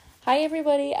Hi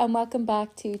everybody and welcome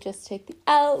back to Just Take the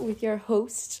L with your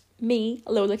host, me,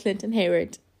 Lola Clinton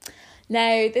Hayward.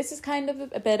 Now, this is kind of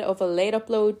a bit of a late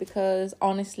upload because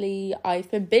honestly,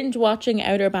 I've been binge watching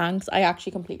Outer Banks. I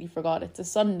actually completely forgot it's a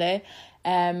Sunday.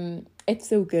 It's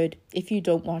so good. If you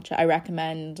don't watch it, I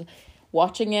recommend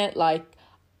watching it.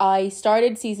 I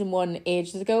started season 1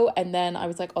 ages ago and then I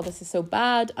was like, oh, this is so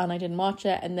bad, and I didn't watch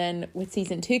it. And then with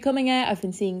season 2 coming out, I've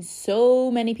been seeing so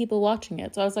many people watching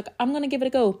it. So I was like, I'm going to give it a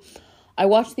go. I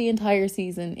watched the entire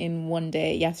season in one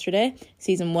day yesterday,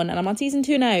 season 1, and I'm on season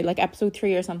 2 now, like episode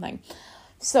 3 or something.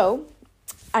 So,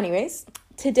 anyways,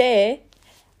 today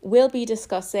we'll be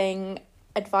discussing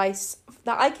advice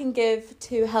that I can give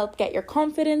to help get your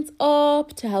confidence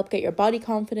up, to help get your body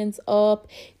confidence up,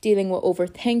 dealing with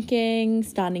overthinking,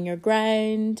 standing your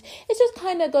ground. It's just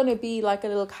kind of going to be like a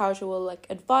little casual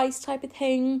advice type of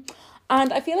thing.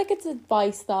 And I feel like it's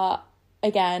advice that,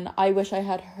 again, I wish I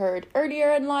had heard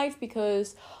earlier in life,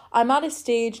 because I'm at a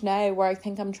stage now where I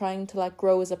think I'm trying to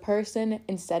grow as a person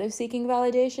instead of seeking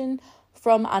validation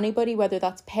from anybody, whether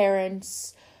that's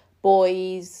parents,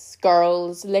 boys,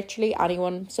 girls, literally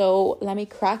anyone. So let me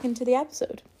crack into the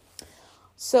episode.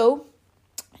 So,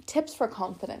 tips for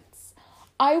confidence.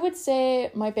 I would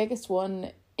say my biggest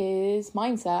one is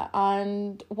mindset.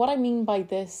 And what I mean by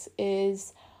this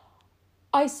is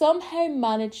I somehow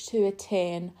managed to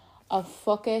attain a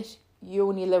fuck it, you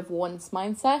only live once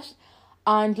mindset.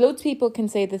 And loads of people can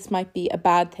say this might be a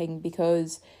bad thing,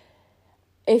 because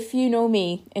if you know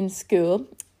me in school,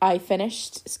 I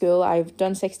finished school, I've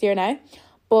done 6th year now,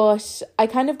 but I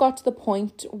kind of got to the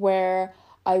point where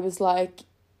I was like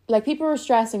people were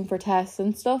stressing for tests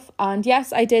and stuff, and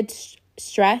yes, I did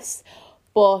stress,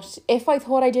 but if I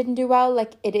thought I didn't do well,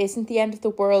 it isn't the end of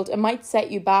the world. It might set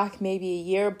you back maybe a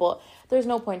year, but there's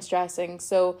no point stressing.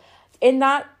 So in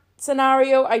that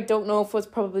scenario, I don't know if it was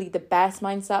probably the best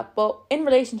mindset, but in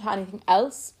relation to anything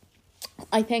else,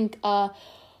 I think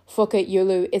fuck it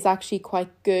YOLO is actually quite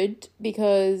good,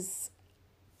 because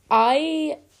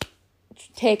I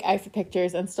take outfit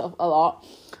pictures and stuff a lot.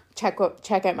 Check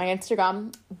out my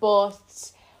Instagram.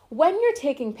 But when you're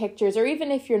taking pictures, or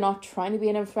even if you're not trying to be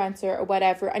an influencer or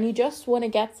whatever, and you just want to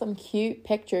get some cute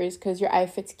pictures because your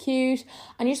outfit's cute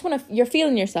and you just want to, you're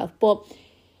feeling yourself, but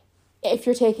if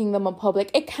you're taking them in public,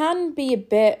 it can be a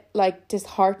bit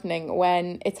disheartening.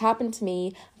 When it's happened to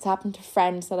me, it's happened to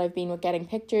friends that I've been with, getting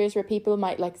pictures where people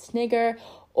might snigger,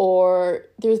 or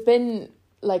there's been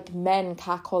men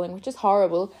catcalling, which is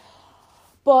horrible.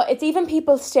 But it's even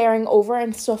people staring over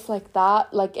and stuff like that.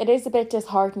 It is a bit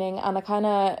disheartening, and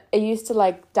it used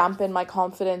to dampen my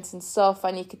confidence and stuff.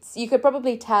 And you could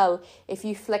probably tell if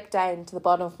you flick down to the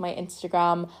bottom of my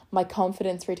Instagram, my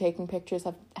confidence for taking pictures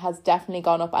has definitely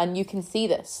gone up, and you can see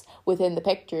this within the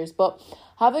pictures. But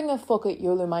having a fuck it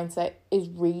YOLO mindset is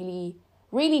really,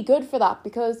 really good for that,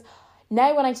 because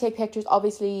now when I take pictures,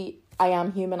 obviously I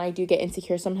am human. I do get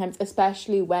insecure sometimes,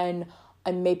 especially when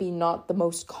I'm maybe not the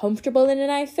most comfortable in an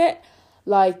outfit.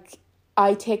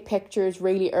 I take pictures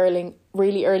really early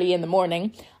in the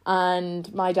morning,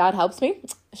 and my dad helps me.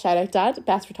 Shout out dad,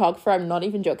 best photographer, I'm not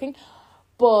even joking.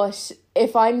 But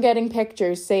if I'm getting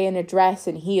pictures, say in a dress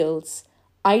and heels,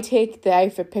 I take the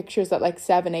outfit pictures at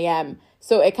 7 a.m.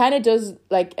 So it kind of does,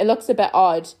 it looks a bit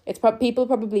odd. People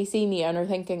probably see me and are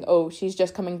thinking, oh, she's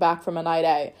just coming back from a night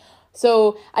out.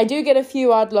 So I do get a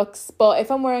few odd looks, but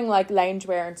if I'm wearing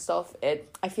loungewear and stuff,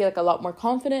 I feel a lot more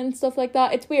confident and stuff like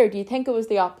that. It's weird, you'd think it was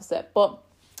the opposite, but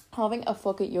having a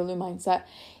fuck it YOLO mindset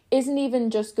isn't even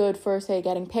just good for, say,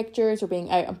 getting pictures or being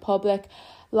out in public.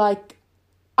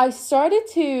 I started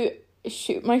to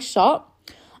shoot my shot,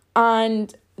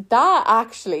 and that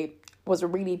actually was a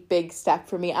really big step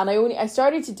for me. And I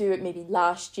started to do it maybe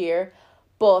last year,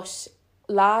 but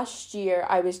last year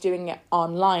I was doing it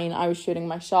online. I was shooting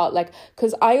my shot,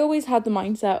 because I always had the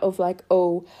mindset of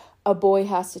oh, a boy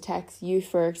has to text you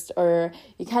first, or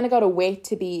you kind of gotta wait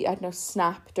to be, I don't know,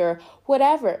 snapped or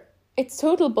whatever. It's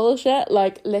total bullshit.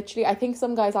 Literally, I think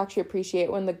some guys actually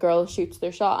appreciate when the girl shoots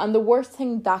their shot, and the worst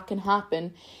thing that can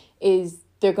happen is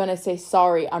they're gonna say,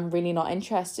 sorry, I'm really not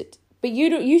interested. But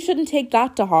you shouldn't take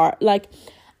that to heart.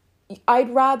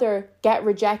 I'd rather get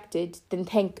rejected than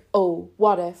think, oh,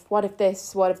 what if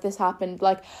this happened?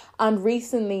 And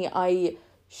recently how am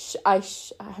I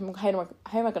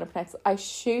going to pronounce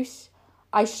it?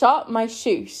 I shot my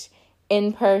shoot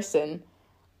in person.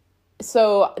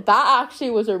 So that actually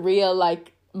was a real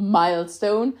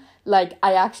milestone. I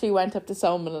actually went up to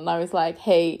someone and I was like,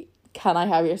 hey, can I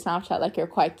have your Snapchat? You're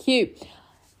quite cute.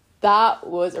 That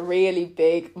was a really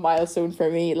big milestone for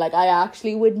me. I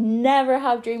actually would never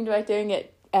have dreamed about doing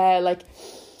it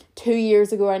 2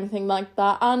 years ago or anything like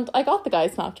that, and I got the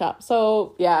guy's Snapchat,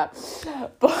 so yeah.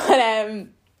 But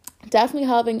definitely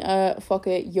having a fuck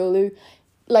it YOLO,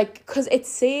 like, because it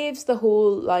saves the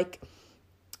whole, like,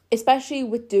 especially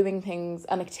with doing things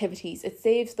and activities, it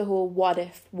saves the whole what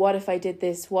if I did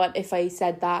this, what if I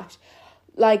said that,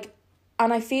 like.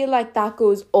 And I feel like that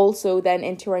goes also then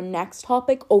into our next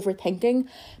topic, overthinking,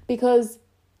 because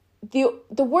the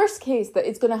worst case that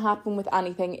is going to happen with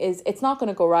anything is it's not going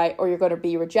to go right, or you're going to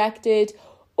be rejected,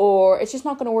 or it's just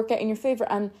not going to work out in your favor.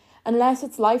 And unless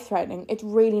it's life-threatening, it's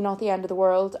really not the end of the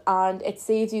world, and it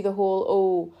saves you the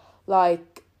whole,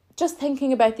 like, just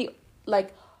thinking about the,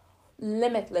 like,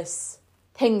 limitless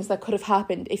things that could have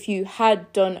happened if you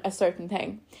had done a certain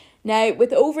thing. Now,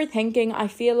 with overthinking, I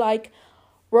feel like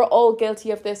we're all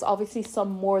guilty of this, obviously some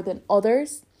more than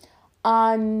others.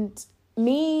 And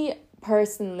me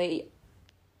personally,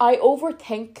 I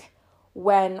overthink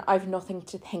when I've nothing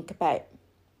to think about.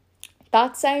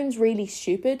 That sounds really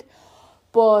stupid,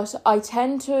 but I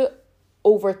tend to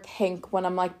overthink when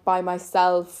I'm, like, by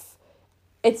myself.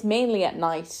 It's mainly at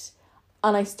night,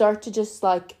 and I start to just,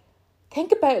 like,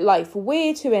 think about life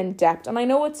way too in depth. And I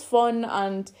know it's fun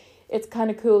and it's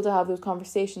kind of cool to have those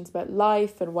conversations about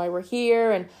life and why we're here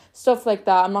and stuff like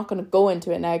that. I'm not going to go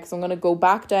into it now because I'm going to go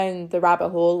back down the rabbit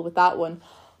hole with that one.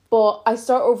 But I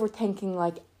start overthinking,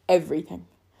 like, everything.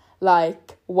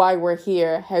 Like, why we're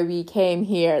here, how we came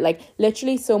here, like,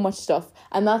 literally so much stuff.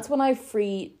 And that's when I have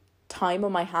free time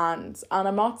on my hands. And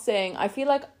I'm not saying, I feel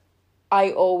like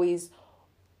I always,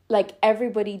 like,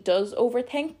 everybody does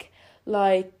overthink,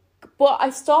 like, but I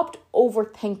stopped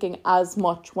overthinking as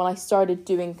much when I started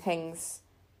doing things.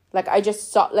 Like, I just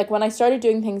stopped, like, when I started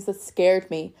doing things that scared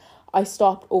me, I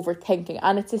stopped overthinking.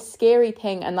 And it's a scary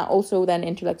thing, and that also then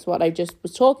interacts what I just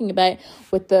was talking about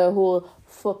with the whole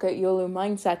fuck it YOLO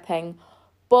mindset thing.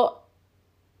 But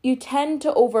you tend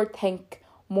to overthink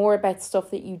more about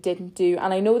stuff that you didn't do.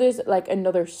 And I know there's, like,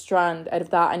 another strand out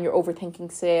of that, and you're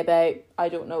overthinking, say, about, I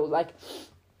don't know, like,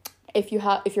 if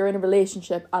you're in a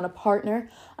relationship and a partner,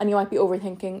 and you might be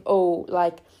overthinking, oh,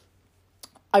 like,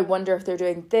 I wonder if they're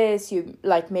doing this, you,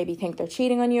 like, maybe think they're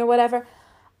cheating on you or whatever.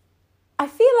 I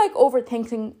feel like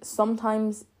overthinking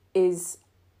sometimes is,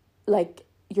 like,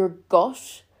 your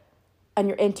gut and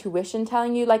your intuition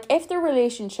telling you, like, if the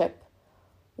relationship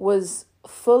was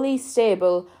fully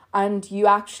stable and you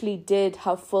actually did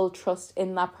have full trust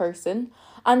in that person,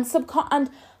 and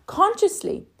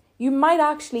consciously you might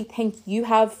actually think you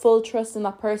have full trust in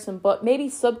that person, but maybe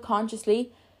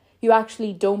subconsciously you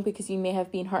actually don't, because you may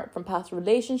have been hurt from past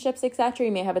relationships, etc.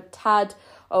 You may have a tad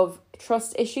of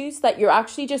trust issues that you're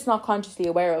actually just not consciously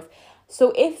aware of.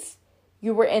 So if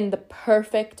you were in the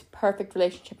perfect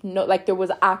relationship, no, like, there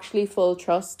was actually full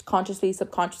trust, consciously,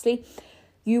 subconsciously,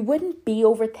 you wouldn't be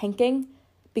overthinking,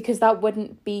 because that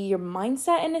wouldn't be your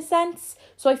mindset in a sense.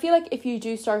 So I feel like if you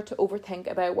do start to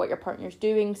overthink about what your partner's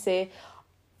doing, say,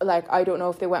 like, I don't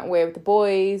know if they went away with the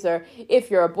boys, or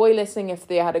if you're a boy listening, if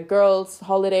they had a girls'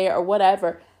 holiday or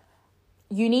whatever,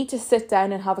 you need to sit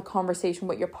down and have a conversation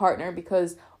with your partner,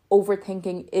 because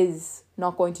overthinking is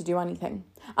not going to do anything.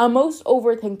 And most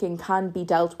overthinking can be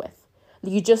dealt with.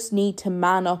 You just need to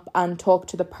man up and talk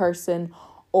to the person,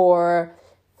 or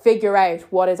figure out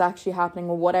what is actually happening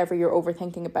or whatever you're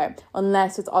overthinking about.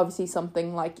 Unless it's obviously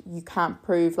something, like, you can't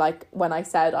prove, like when I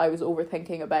said I was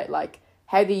overthinking about, like,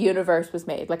 how the universe was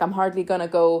made. Like, I'm hardly going to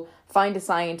go find a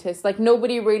scientist. Like,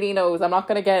 nobody really knows. I'm not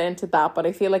going to get into that, but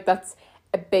I feel like that's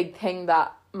a big thing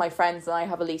that my friends and I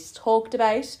have at least talked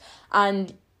about.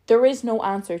 And there is no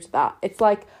answer to that. It's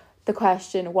like the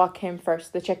question, what came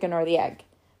first, the chicken or the egg?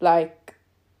 Like,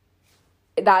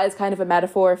 that is kind of a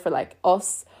metaphor for, like,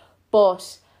 us.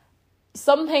 But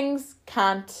some things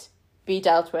can't be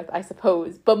dealt with, I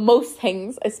suppose, but most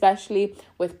things, especially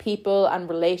with people and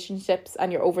relationships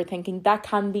and your overthinking, that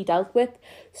can be dealt with.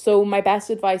 So my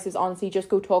best advice is, honestly, just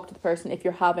go talk to the person if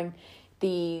you're having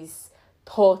these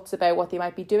thoughts about what they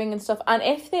might be doing and stuff. And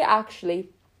if they actually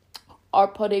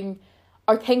are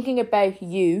thinking about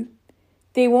you,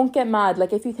 they won't get mad.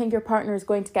 Like, if you think your partner is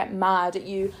going to get mad at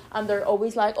you and they're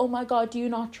always like, oh my god, do you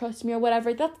not trust me or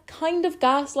whatever, that's kind of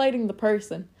gaslighting the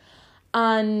person.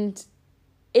 And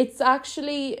it's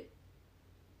actually,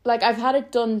 like, I've had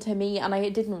it done to me and I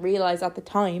didn't realise at the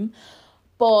time,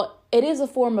 but it is a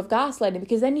form of gaslighting,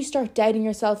 because then you start doubting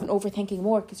yourself and overthinking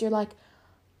more, because you're like,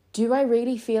 do I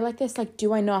really feel like this? Like,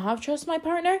 do I not have trust in my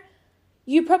partner?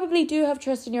 You probably do have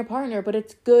trust in your partner, but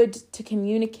it's good to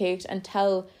communicate and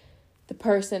tell the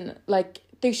person, like,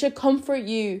 they should comfort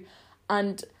you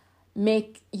and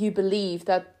make you believe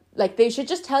that, like, they should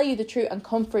just tell you the truth and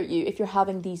comfort you if you're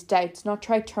having these doubts, not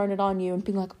try to turn it on you and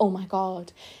being like, oh my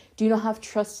god, do you not have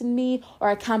trust in me? Or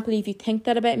I can't believe you think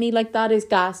that about me. Like, that is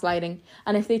gaslighting.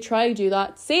 And if they try to do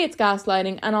that, say it's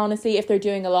gaslighting. And honestly, if they're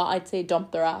doing a lot, I'd say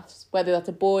dump their ass. Whether that's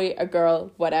a boy, a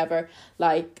girl, whatever.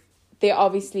 Like, they're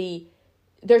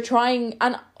trying.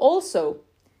 And also,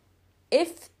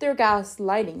 if they're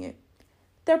gaslighting you,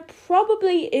 there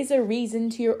probably is a reason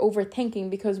to your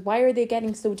overthinking, because why are they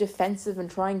getting so defensive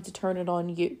and trying to turn it on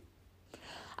you?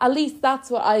 At least that's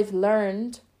what I've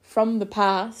learned from the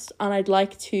past, and I'd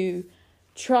like to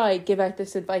give out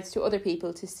this advice to other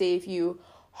people to save you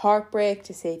heartbreak,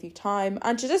 to save you time,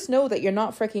 and to just know that you're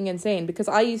not freaking insane. Because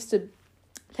I used to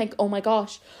think, oh my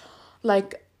gosh,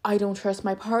 like, I don't trust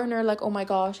my partner, like, oh my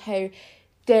gosh, how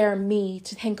dare me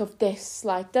to think of this,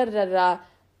 like, da-da-da-da.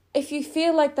 If you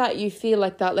feel like that, you feel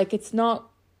like that. Like, it's not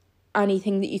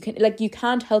anything that you can, like, you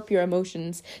can't help your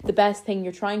emotions. The best thing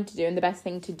you're trying to do and the best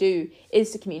thing to do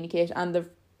is to communicate, and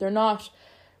they're not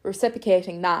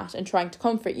reciprocating that and trying to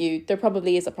comfort you. There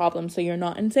probably is a problem, so you're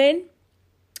not insane.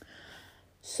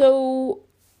 So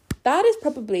that is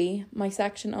probably my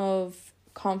section of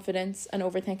confidence and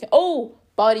overthinking. Oh,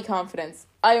 body confidence.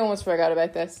 I almost forgot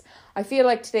about this. I feel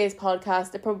like today's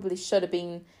podcast, it probably should have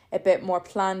been a bit more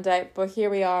planned out, but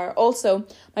here we are. Also,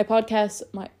 my podcast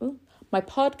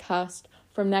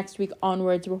from next week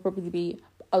onwards will probably be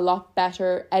a lot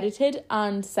better edited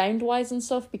and sound wise and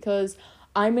stuff, because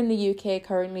I'm in the UK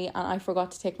currently and I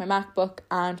forgot to take my MacBook,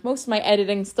 and most of my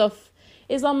editing stuff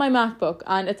is on my MacBook,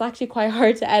 and it's actually quite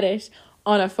hard to edit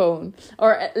on a phone,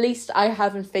 or at least I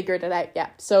haven't figured it out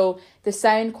yet. So the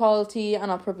sound quality, and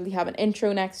I'll probably have an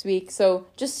intro next week, so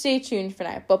just stay tuned for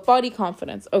now. But body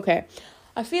confidence, okay.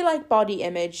 I feel like body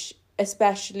image,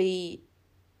 especially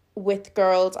with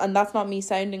girls, and that's not me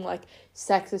sounding like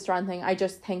sexist or anything, I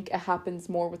just think it happens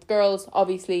more with girls.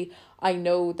 Obviously, I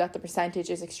know that the percentage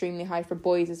is extremely high for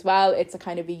boys as well. It's a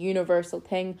kind of a universal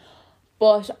thing.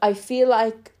 But I feel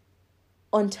like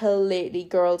until lately,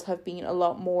 girls have been a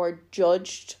lot more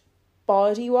judged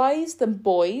body-wise than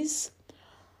boys.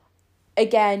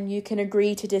 Again, you can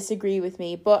agree to disagree with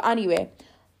me. But anyway,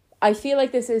 I feel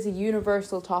like this is a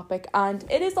universal topic, and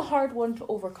it is a hard one to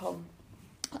overcome.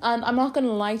 And I'm not going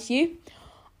to lie to you,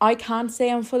 I can't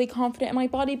say I'm fully confident in my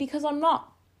body, because I'm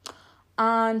not.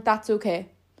 And that's okay.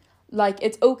 Like,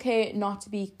 it's okay not to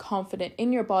be confident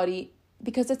in your body,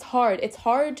 because it's hard. It's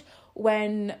hard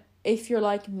when, if you're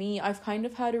like me, I've kind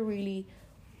of had a really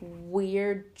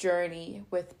weird journey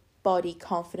with body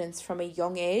confidence from a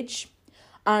young age.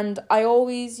 And I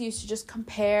always used to just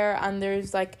compare, and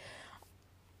there's like,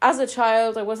 as a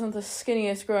child, I wasn't the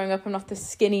skinniest growing up. I'm not the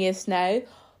skinniest now.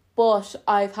 But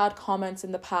I've had comments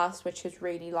in the past which is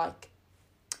really like,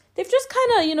 they've just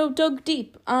kind of, dug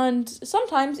deep. And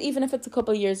sometimes, even if it's a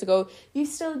couple of years ago, you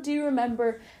still do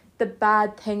remember the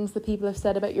bad things that people have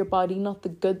said about your body, not the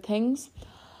good things.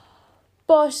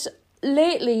 But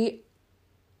lately,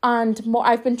 and more,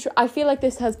 I feel like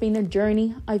this has been a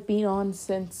journey I've been on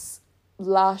since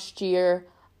last year,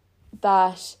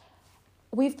 that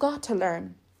we've got to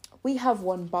learn. We have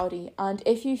one body, and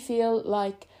if you feel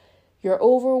like you're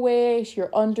overweight, you're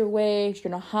underweight,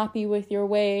 you're not happy with your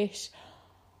weight,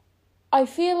 I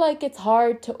feel like it's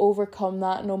hard to overcome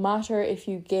that, no matter if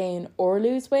you gain or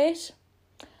lose weight.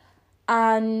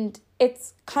 And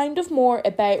it's kind of more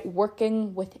about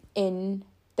working within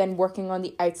than working on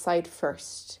the outside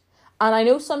first. And I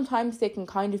know sometimes they can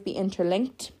kind of be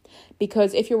interlinked,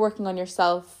 because if you're working on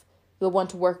yourself, you'll want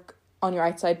to work on your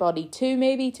outside body too,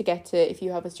 maybe, to get to, if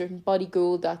you have a certain body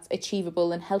goal that's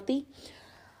achievable and healthy.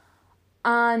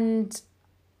 And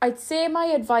I'd say my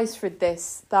advice for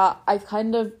this, that I've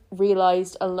kind of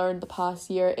realised and learned the past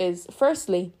year, is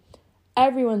firstly,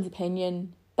 everyone's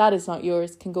opinion, that is not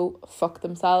yours, can go fuck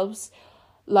themselves.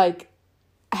 Like,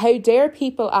 how dare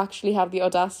people actually have the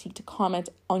audacity to comment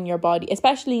on your body,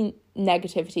 especially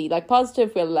negativity. Like,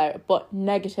 positive we'll allow it, but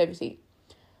negativity.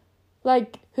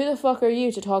 Like, who the fuck are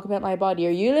you to talk about my body?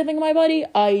 Are you living in my body?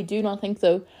 I do not think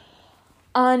so.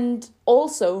 And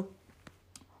also,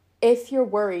 if you're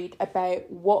worried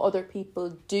about what other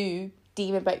people deem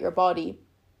about your body,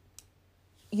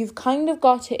 you've kind of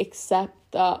got to accept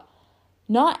that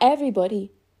not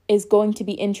everybody is going to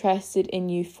be interested in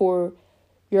you for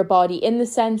your body, in the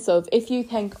sense of, if you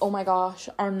think, oh my gosh,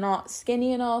 I'm not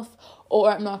skinny enough,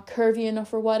 or I'm not curvy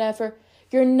enough, or whatever,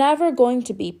 you're never going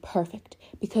to be perfect,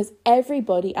 because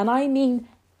everybody, and I mean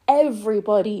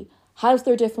everybody, has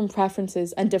their different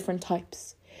preferences and different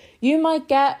types. You might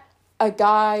get a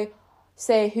guy,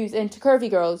 say, who's into curvy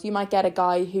girls. You might get a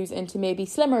guy who's into maybe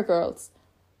slimmer girls.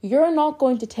 You're not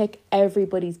going to tick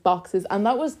everybody's boxes. And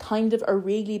that was kind of a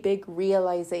really big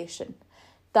realization,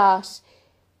 that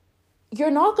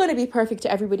you're not going to be perfect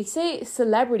to everybody. Say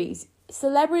celebrities.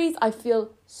 Celebrities, I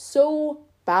feel so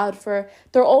bad for.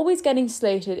 They're always getting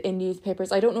slated in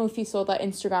newspapers. I don't know if you saw that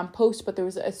Instagram post, but there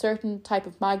was a certain type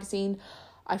of magazine,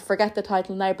 I forget the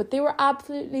title now, but they were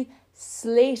absolutely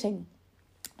slating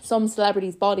some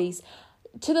celebrities' bodies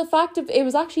to the fact of it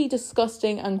was actually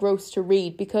disgusting and gross to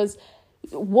read, because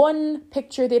one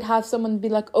picture they'd have someone be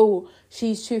like, oh,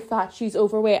 she's too fat, she's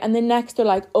overweight, and the next they're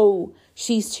like, oh,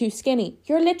 she's too skinny.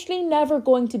 You're literally never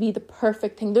going to be the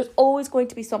perfect thing. There's always going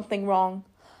to be something wrong.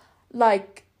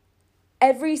 Like,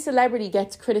 every celebrity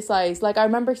gets criticized. Like, I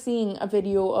remember seeing a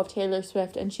video of Taylor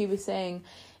Swift, and she was saying,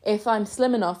 if I'm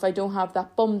slim enough, I don't have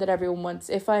that bum that everyone wants.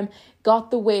 If I'm got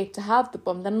the weight to have the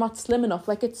bum, then I'm not slim enough.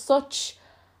 Like, it's just,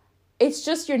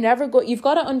 you've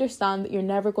got to understand that you're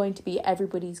never going to be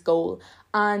everybody's goal.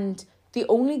 And the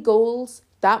only goals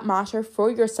that matter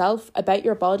for yourself about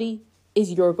your body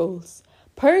is your goals.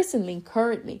 Personally,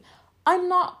 currently, I'm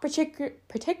not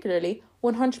particularly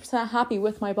 100% happy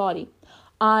with my body.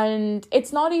 And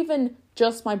it's not even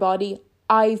just my body.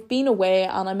 I've been away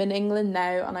and I'm in England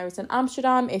now, and I was in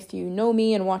Amsterdam, if you know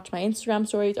me and watch my Instagram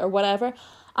stories or whatever,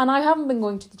 and I haven't been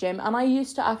going to the gym. And I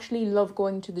used to actually love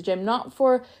going to the gym, not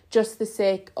for just the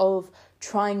sake of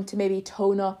trying to maybe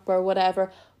tone up or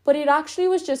whatever, but it actually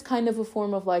was just kind of a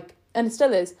form of like, and it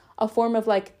still is, a form of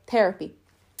like therapy.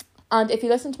 And if you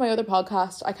listen to my other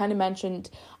podcast,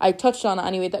 I touched on it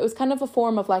anyway, that it was kind of a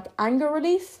form of like anger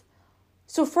relief.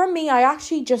 So for me, I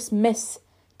actually just miss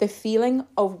the feeling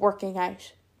of working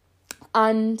out.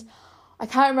 And I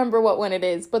can't remember what one it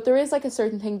is, but there is like a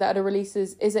certain thing that it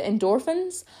releases. Is it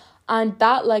endorphins? And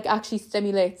that like actually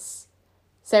stimulates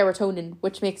serotonin,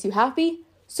 which makes you happy.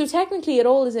 So technically it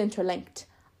all is interlinked.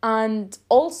 And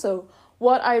also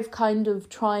what I've kind of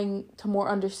trying to more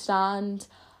understand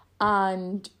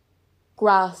and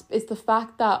grasp is the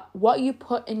fact that what you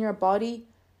put in your body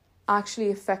actually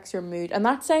affects your mood. And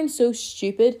that sounds so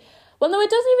stupid. Well, no,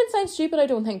 it doesn't even sound stupid, I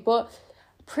don't think, but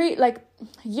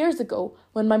years ago,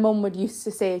 when my mum would used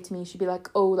to say it to me, she'd be like,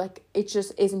 oh, like, it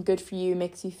just isn't good for you,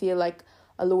 makes you feel like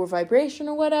a lower vibration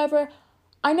or whatever.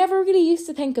 I never really used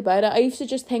to think about it. I used to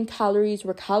just think calories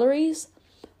were calories.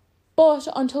 But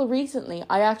until recently,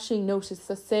 I actually noticed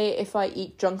that, say, if I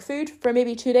eat junk food for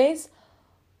maybe 2 days,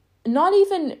 not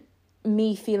even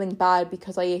me feeling bad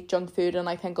because I ate junk food and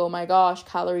I think, oh my gosh,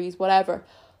 calories, whatever,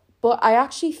 but I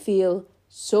actually feel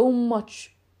so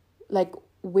much like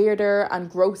weirder and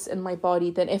gross in my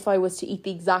body than if I was to eat the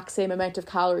exact same amount of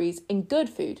calories in good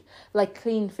food, like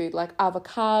clean food, like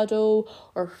avocado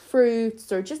or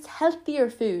fruits or just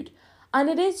healthier food. And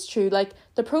it is true, like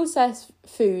the processed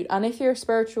food, and if you're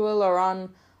spiritual or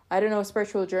on, I don't know, a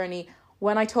spiritual journey,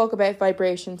 when I talk about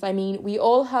vibrations, I mean, we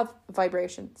all have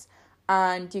vibrations,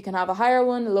 and you can have a higher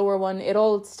one, a lower one. It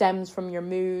all stems from your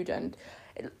mood and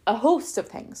a host of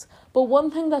things. But one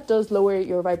thing that does lower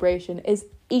your vibration is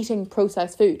eating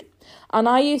processed food. And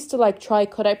I used to like try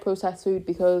cut out processed food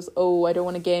because, oh, I don't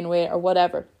want to gain weight or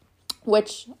whatever,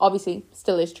 which obviously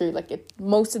still is true. Like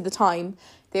most of the time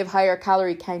they have higher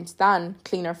calorie counts than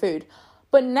cleaner food.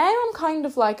 But now I'm kind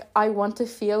of like, I want to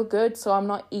feel good, so I'm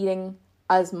not eating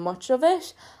as much of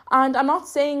it. And I'm not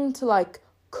saying to like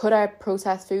cut out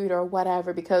processed food or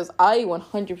whatever, because I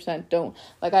 100% don't.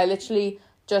 Like I literally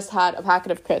just had a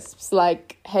packet of crisps,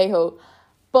 like hey ho.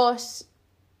 But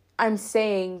I'm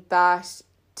saying that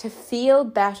to feel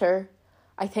better,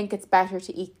 I think it's better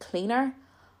to eat cleaner.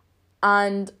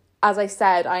 And as I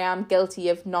said, I am guilty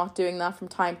of not doing that from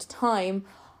time to time.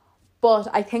 But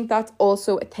I think that's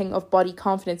also a thing of body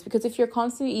confidence, because if you're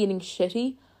constantly eating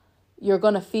shitty, you're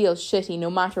going to feel shitty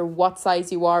no matter what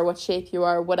size you are, what shape you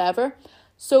are, whatever.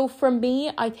 So for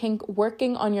me, I think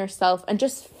working on yourself and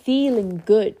just feeling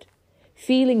good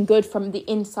from the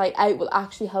inside out will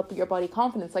actually help with your body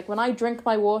confidence. Like when I drink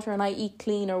my water and I eat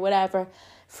clean or whatever,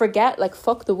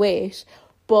 fuck the weight,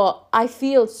 but I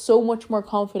feel so much more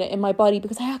confident in my body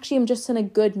because I actually am just in a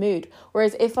good mood.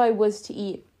 Whereas if I was to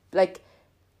eat like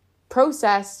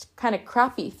processed kind of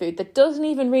crappy food that doesn't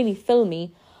even really fill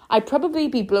me, I'd probably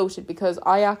be bloated because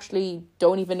I actually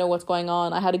don't even know what's going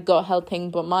on. I had a gut health thing,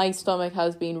 but my stomach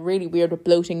has been really weird with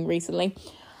bloating recently.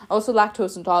 Also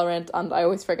lactose intolerant, and I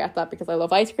always forget that because I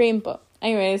love ice cream, but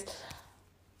anyways.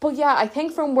 But yeah, I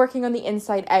think from working on the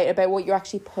inside out about what you're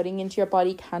actually putting into your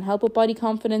body can help with body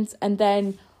confidence. And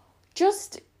then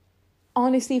just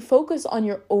honestly focus on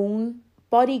your own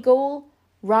body goal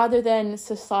rather than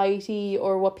society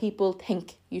or what people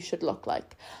think you should look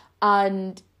like.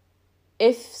 And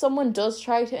if someone does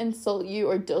try to insult you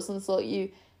or does insult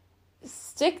you,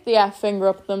 stick the F finger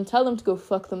up them, tell them to go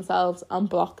fuck themselves and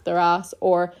block their ass,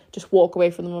 or just walk away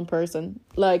from them in person.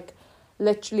 Like,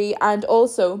 literally. And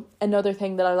also another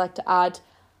thing that I like to add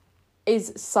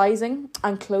is sizing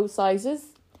and clothes sizes.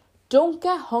 Don't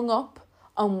get hung up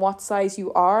on what size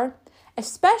you are,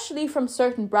 especially from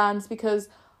certain brands, because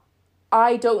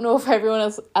I don't know if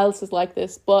everyone else is like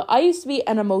this, but I used to be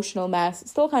an emotional mess.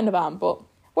 Still kind of am, but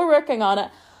we're working on it.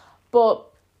 But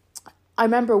I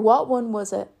remember, what one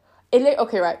was it?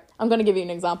 Okay, right. I'm going to give you an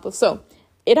example. So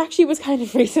it actually was kind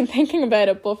of recent thinking about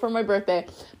it, but for my birthday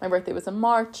was in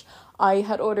March. I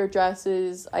had ordered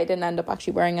dresses. I didn't end up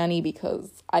actually wearing any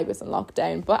because I was in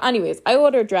lockdown. But anyways, I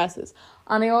ordered dresses,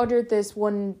 and I ordered this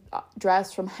one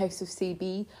dress from House of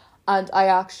CB, and I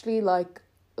actually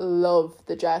love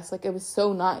the dress. It was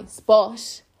so nice.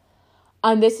 But,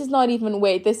 and this is not even,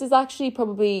 wait, this is actually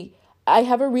probably, I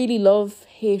have a really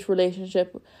love-hate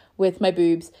relationship with my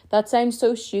boobs. That sounds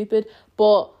so stupid,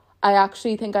 but I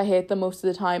actually think I hate them most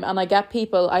of the time. And I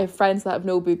have friends that have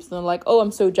no boobs, and they're like, oh,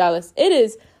 I'm so jealous. It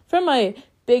is, for my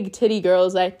big titty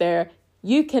girls out there,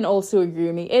 you can also agree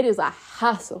with me. It is a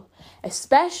hassle,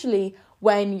 especially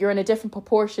when you're in a different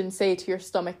proportion, say, to your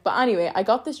stomach. But anyway, I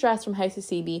got this dress from House of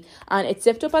CB, and it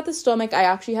zipped up at the stomach. I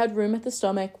actually had room at the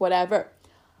stomach, whatever.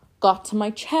 Got to my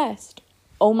chest.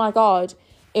 Oh my God.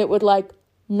 It would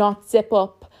not zip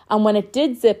up. And when it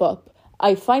did zip up,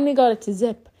 I finally got it to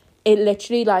zip. It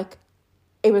literally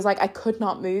it was I could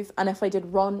not move. And if I did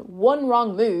one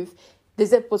wrong move, the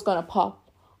zip was going to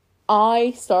pop.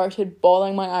 I started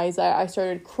bawling my eyes out. I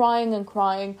started crying and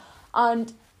crying.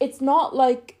 And it's not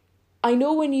I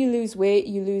know when you lose weight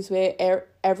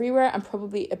everywhere, and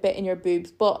probably a bit in your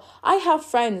boobs. But I have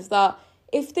friends that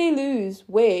if they lose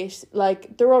weight,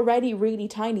 they're already really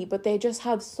tiny, but they just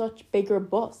have such bigger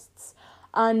busts.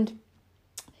 And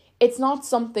it's not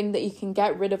something that you can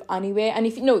get rid of anyway. And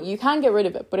you can get rid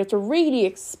of it, but it's really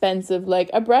expensive.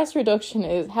 A breast reduction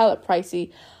is hella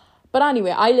pricey. But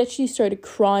anyway, I literally started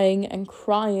crying and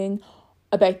crying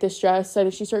about this dress. I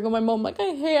literally started going to my mum, I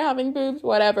hate having boobs,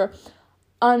 whatever.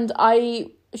 And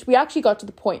we actually got to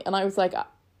the point, and I was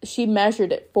she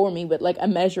measured it for me with a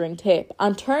measuring tape.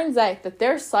 And turns out that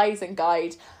their sizing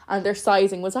guide and their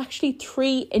sizing was actually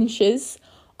 3 inches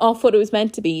off what it was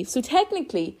meant to be. So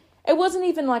technically, it wasn't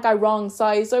even I wrong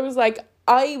sized.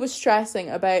 I was stressing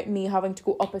about me having to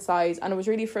go up a size, and it was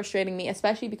really frustrating me,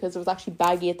 especially because it was actually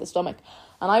baggy at the stomach.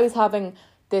 And I was having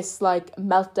this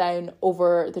meltdown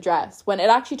over the dress, when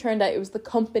it actually turned out it was the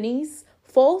company's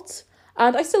fault.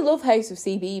 And I still love House of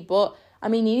CB, but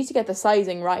you need to get the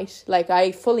sizing right.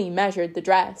 I fully measured the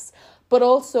dress. But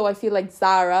also I feel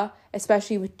Zara,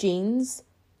 especially with jeans,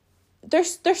 their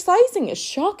sizing is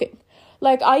shocking.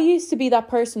 I used to be that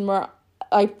person where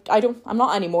I'm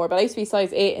not anymore, but I used to be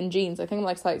size 8 in jeans. I think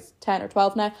I'm size 10 or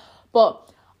 12 now.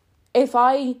 But if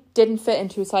I didn't fit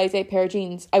into a size 8 pair of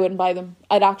jeans, I wouldn't buy them.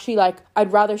 I'd actually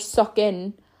I'd rather suck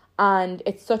in, and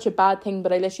it's such a bad thing,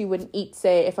 but I literally wouldn't eat,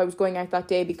 say, if I was going out that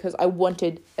day, because I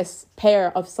wanted a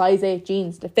pair of size 8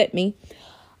 jeans to fit me.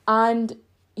 And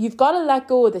you've got to let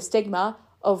go of the stigma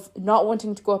of not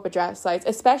wanting to go up a dress size,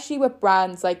 especially with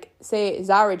brands say,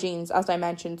 Zara jeans, as I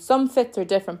mentioned. Some fits are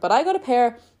different, but I got a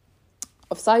pair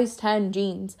of size 10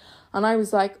 jeans, and I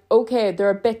was okay,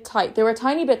 they're a bit tight. They were a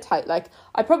tiny bit tight.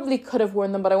 I probably could have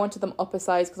worn them, but I wanted them up a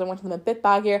size because I wanted them a bit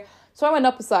baggier. So I went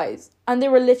up a size, and they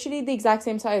were literally the exact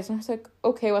same size. And I was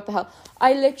okay, what the hell?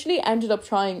 I literally ended up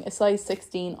trying a size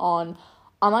 16 on,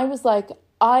 and I was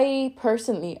I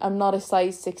personally am not a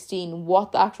size 16.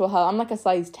 What the actual hell? I'm a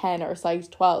size 10 or a size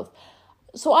 12.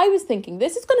 So I was thinking,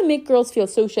 this is going to make girls feel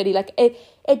so shitty.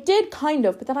 It did kind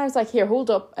of, but then I was here, hold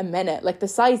up a minute. The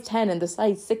size 10 and the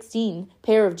size 16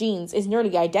 pair of jeans is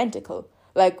nearly identical.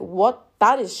 What?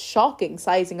 That is shocking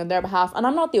sizing on their behalf. And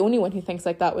I'm not the only one who thinks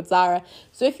that with Zara.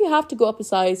 So if you have to go up a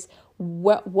size,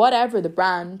 whatever the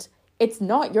brand, it's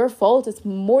not your fault. It's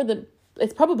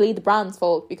probably the brand's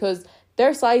fault, because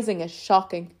their sizing is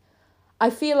shocking. I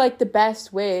feel the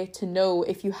best way to know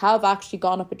if you have actually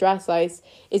gone up a dress size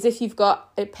is if you've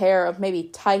got a pair of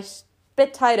maybe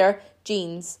bit tighter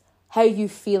jeans, how you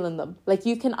feel in them.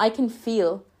 I can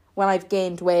feel when I've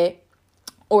gained weight,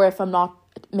 or if I'm not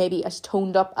maybe as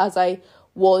toned up as I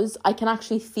was, I can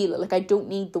actually feel it. I don't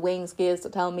need the weighing scales to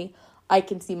tell me. I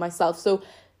can see myself. So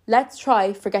let's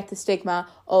forget the stigma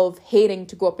of hating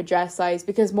to go up a dress size,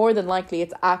 because more than likely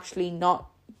it's actually not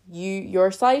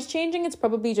your size changing. It's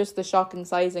probably just the shocking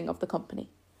sizing of the company.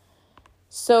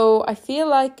 So I feel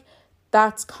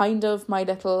that's kind of my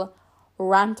little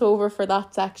rant over for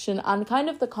that section, and kind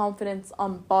of the confidence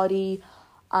on body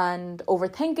and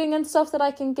overthinking and stuff that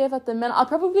I can give at the minute. I'll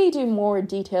probably do more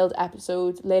detailed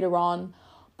episodes later on,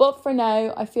 but for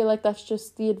now I feel that's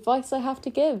just the advice I have to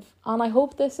give, and I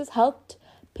hope this has helped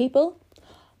people.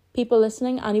 people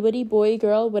listening, anybody, boy,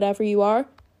 girl, whatever you are,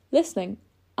 listening.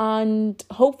 And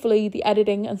hopefully the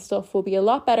editing and stuff will be a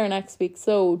lot better next week.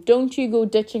 So don't you go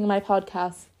ditching my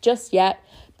podcast just yet,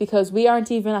 because we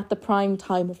aren't even at the prime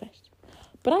time of it.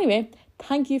 But anyway,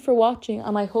 thank you for watching,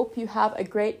 and I hope you have a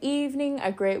great evening,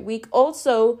 a great week.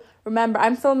 Also, remember,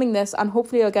 I'm filming this and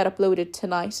hopefully it'll get uploaded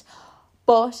tonight.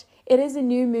 But it is a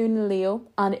new moon in Leo,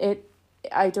 and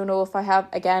I don't know if I have,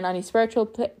 again, any spiritual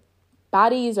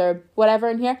baddies or whatever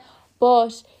in here,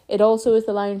 but it also is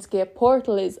the Lionsgate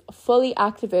portal is fully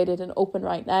activated and open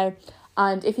right now.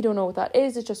 And if you don't know what that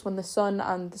is, it's just when the sun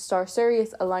and the star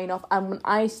Sirius align up. And when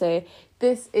I say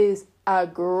this is a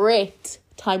great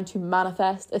time to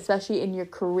manifest, especially in your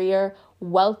career,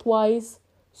 wealth-wise.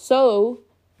 So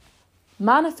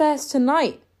manifest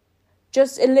tonight.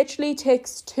 It literally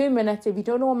takes 2 minutes. If you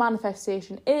don't know what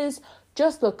manifestation is,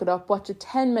 just look it up. Watch a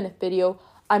 10-minute video.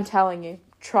 I'm telling you,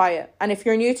 try it. And if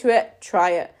you're new to it,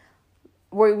 try it.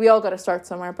 We all got to start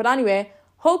somewhere. But anyway,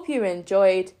 hope you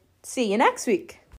enjoyed. See you next week.